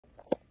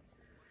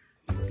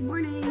Good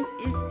morning,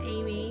 it's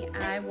Amy.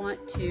 I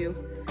want to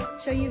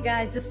show you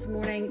guys this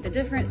morning the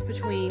difference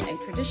between a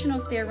traditional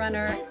stair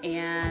runner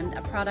and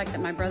a product that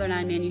my brother and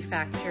I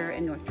manufacture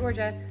in North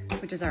Georgia,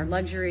 which is our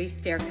luxury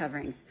stair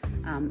coverings.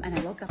 And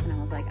I woke up and I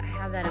was like, I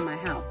have that in my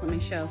house. Let me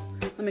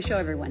show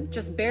everyone.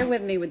 Just bear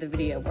with me with the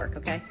video work,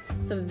 okay?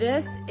 So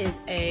this is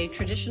a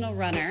traditional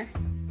runner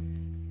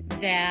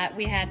that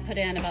we had put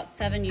in about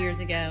 7 years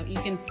ago.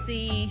 You can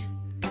see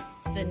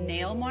the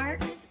nail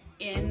marks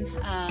in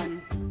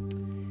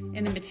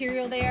the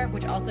material there,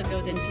 which also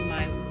goes into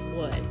my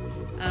wood.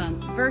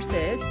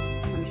 Versus,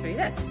 let me show you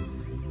this.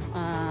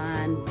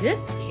 On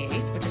this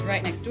case, which is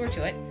right next door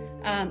to it,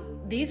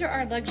 these are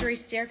our luxury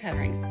stair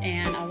coverings,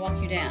 and I'll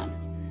walk you down.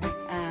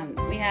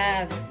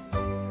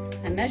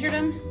 I measured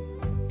them,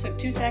 took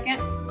 2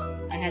 seconds.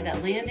 I had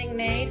that landing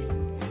made,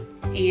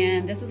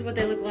 and this is what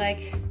they look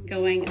like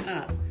going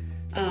up.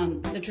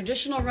 The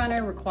traditional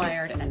runner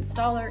required an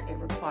installer. It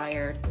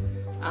required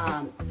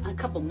a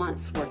couple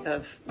months worth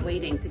of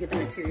waiting to get the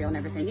material and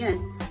everything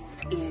in.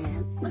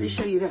 And let me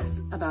show you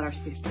this about our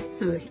stairs.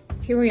 So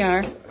here we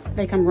are.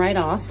 They come right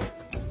off.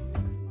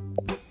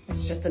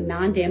 It's just a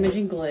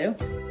non-damaging glue.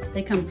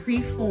 They come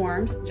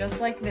pre-formed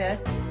just like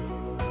this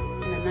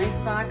in a nice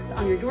box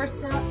on your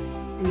doorstep,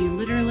 and you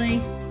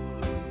literally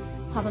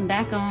pop them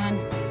back on,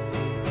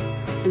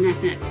 and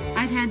that's it.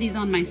 I've had these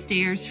on my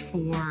stairs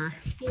for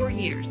 4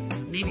 years,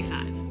 maybe 5,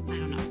 I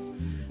don't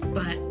know.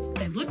 But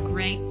they look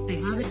great, they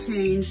haven't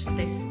changed,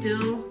 they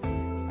still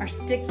are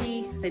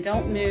sticky, they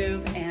don't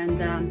move, and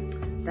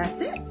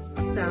that's it.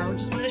 So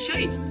just wanted to show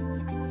you.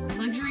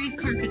 Luxury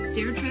carpet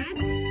stair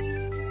treads,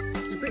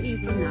 super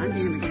easy,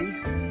 non-damaging,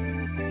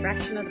 a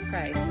fraction of the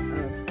price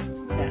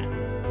of that,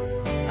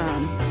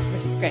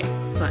 which is great,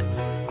 but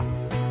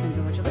depends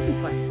on what you're looking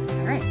for.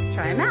 All right,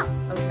 try them out,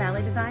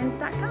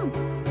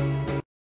 oakvalleydesigns.com.